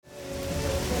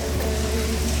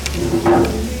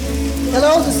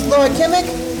Jones, this is Laura Kimmick,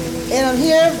 and I'm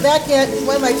here back at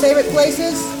one of my favorite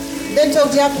places, Bento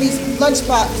Japanese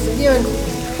Lunchbox, here in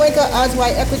Cuenca,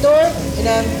 Azuay, Ecuador. And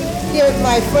I'm here with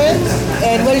my friends.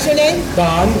 And what is your name?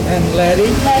 Don and Letty.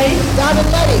 Don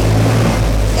and Letty.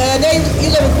 And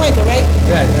you live in Cuenca, right?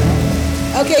 Right.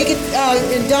 Okay,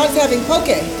 and Don's having poke.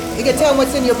 You can tell them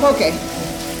what's in your poke.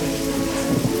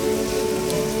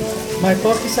 My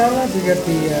poke salad, you got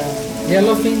the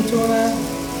yellowfin tuna,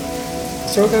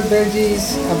 sorghum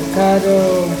veggies,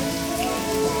 avocado.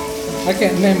 I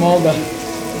can't name all the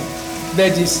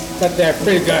veggies, but they're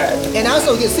pretty good. And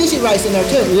also get sushi rice in there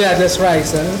too. Yeah, that's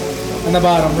rice, on the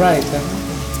bottom right.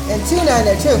 And tuna in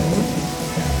there too.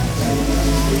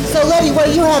 So Letty, what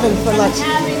are you having for lunch?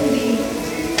 I'm having the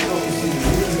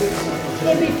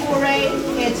Ibi foray.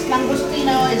 It's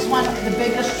langostino. It's one of the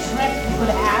biggest shrimp you could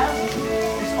have.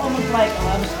 It's almost like a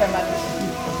lobster, but it's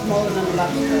smaller than a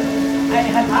lobster. I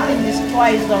have eaten this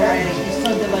twice already. It's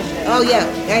so delicious. Oh yeah,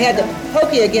 I had the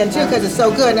poke again too because it's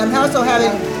so good. And I'm also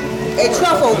having a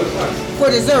truffle for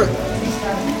dessert.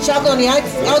 Chocolate on the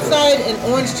outside and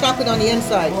orange chocolate on the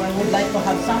inside. Oh, I would like to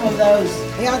have some of those.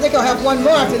 Yeah, I think I'll have one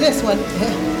more after this one.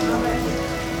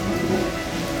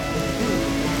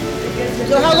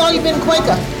 So how long you been in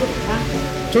Cuenca?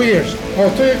 2 years. Oh,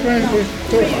 2 years,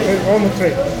 almost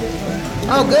 3.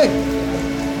 Oh, good.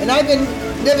 And I've been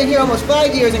living here almost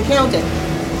 5 years and counting.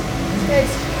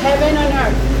 It's heaven on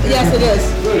earth. Yes, it is.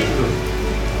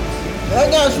 Right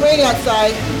now it's raining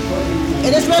outside.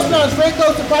 And this restaurant is very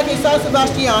close to Parque San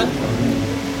Sebastian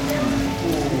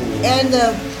and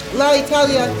La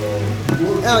Italia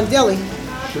Deli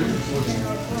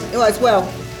as well.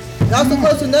 And also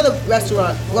close to another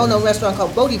restaurant, well-known restaurant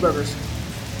called Bodhi Burgers.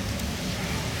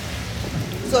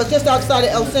 So it's just outside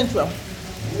of El Centro.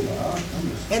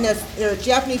 And their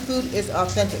Japanese food is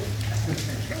authentic.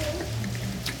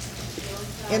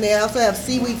 And they also have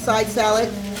seaweed side salad,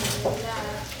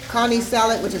 kani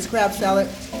salad, which is crab salad.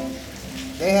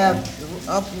 They have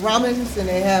ramens and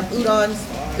they have udons,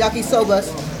 yakisobas,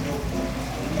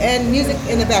 and music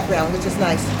in the background, which is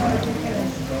nice.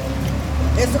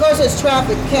 And of course there's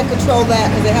traffic, can't control that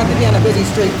because they have to be on a busy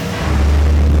street.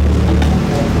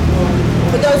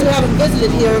 For those who haven't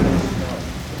visited here,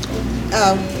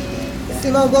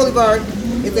 Simon Bolivar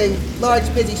is a large,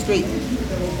 busy street.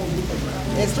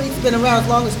 And the street's been around as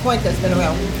long as Cuenca's been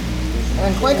around.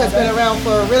 And Cuenca's been around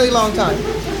for a really long time.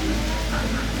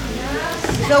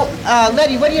 So,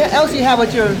 Letty, what else do you have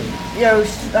with your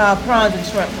prawns and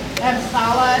shrimp? I have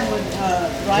salad with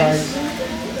rice.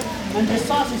 And the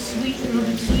sauce is sweet, a little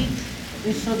bit sweet.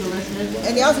 It's so delicious.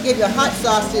 And they also give you a hot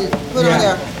sauce to put on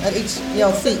there at each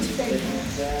seat.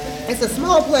 It's a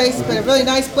small place, but a really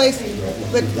nice place.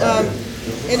 But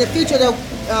in the future, they'll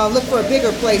look for a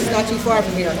bigger place not too far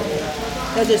from here.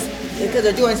 Because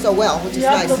they're doing so well, which is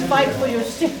nice. You have to fight for your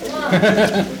seat.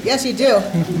 Yes, you do.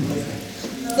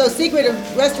 So secret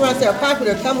restaurants that are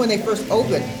popular come when they first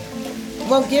open. You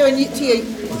won't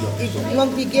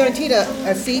be guaranteed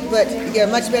a seat, but you get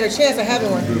a much better chance of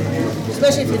having one,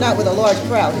 especially if you're not with a large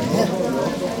crowd.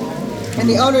 And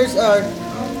the owners are,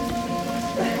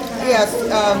 yes,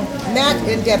 Matt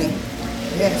and Debbie.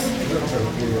 Yes.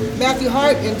 Matthew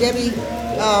Hart and Debbie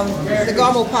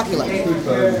Nagarmo Popula.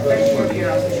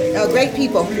 Great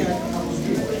people.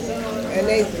 And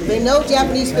they know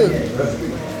Japanese food.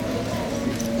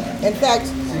 In fact,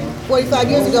 45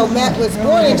 years ago, Matt was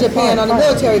born in Japan on a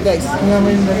military base. So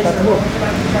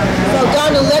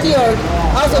Don and Letty are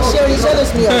also sharing each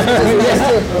other's meals, which is nice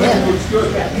too.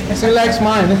 Yeah. She likes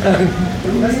mine.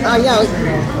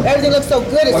 Everything looks so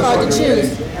good, it's hard to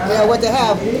choose, what to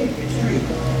have.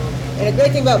 And the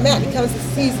great thing about Matt, he comes to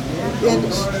see,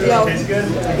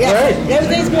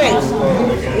 everything's great.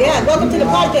 Yeah, welcome to the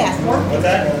podcast. What's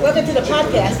that? Welcome to the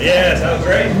podcast. Yeah, sounds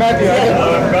great. Matthew,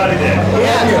 Oh, everybody did.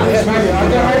 Yeah. Matthew, I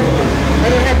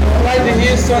don't have to fly to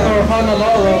Houston or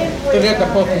Honolulu to get the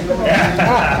poke.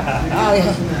 Oh,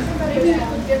 yeah.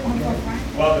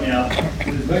 Welcome, y'all.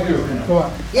 Go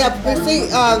on. Yeah, but see,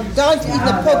 Don's eating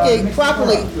the poke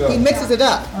properly. He mixes it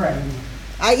up.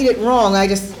 I eat it wrong.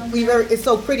 It's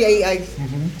so pretty. I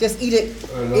just eat it,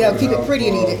 keep it pretty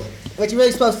and eat it. But you're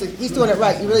really supposed to, he's doing it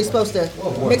right. You're really supposed to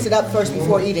mix it up first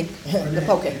before eating the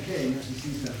poke.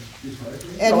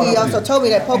 And he also told me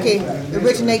that poke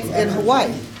originates in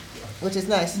Hawaii, which is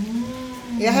nice.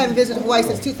 Yeah, I haven't visited Hawaii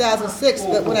since 2006,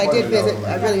 but when I did visit,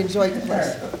 I really enjoyed the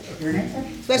place.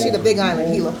 Especially the Big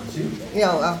Island, Hilo.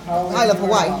 Isle of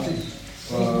Hawaii.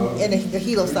 And the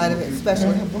Hilo side of it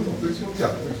especially.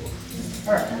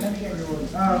 So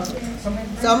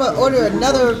I'm going to order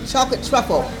another chocolate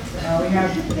truffle.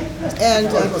 And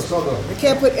I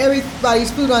can't put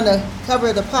everybody's food on the cover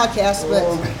of the podcast, but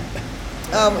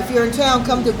if you're in town,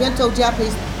 come to Bento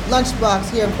Japanese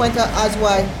Lunchbox here in Cuenca,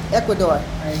 Azuay, Ecuador.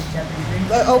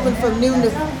 They're open from noon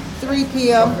to 3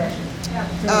 p.m.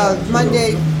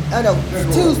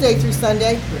 Tuesday through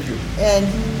Sunday, and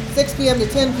 6 p.m. to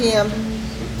 10 p.m.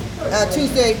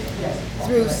 Tuesday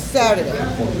through Saturday.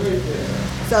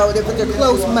 But they're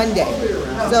closed Monday.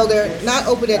 So they're not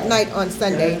open at night on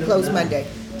Sunday, closed Monday.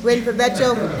 Buen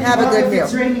provecho, have a good meal.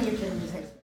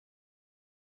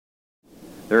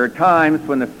 There are times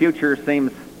when the future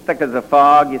seems thick as a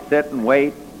fog. You sit and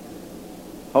wait,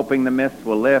 hoping the mist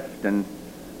will lift and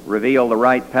reveal the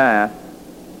right path.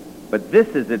 But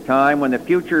this is a time when the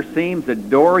future seems a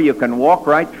door you can walk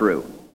right through.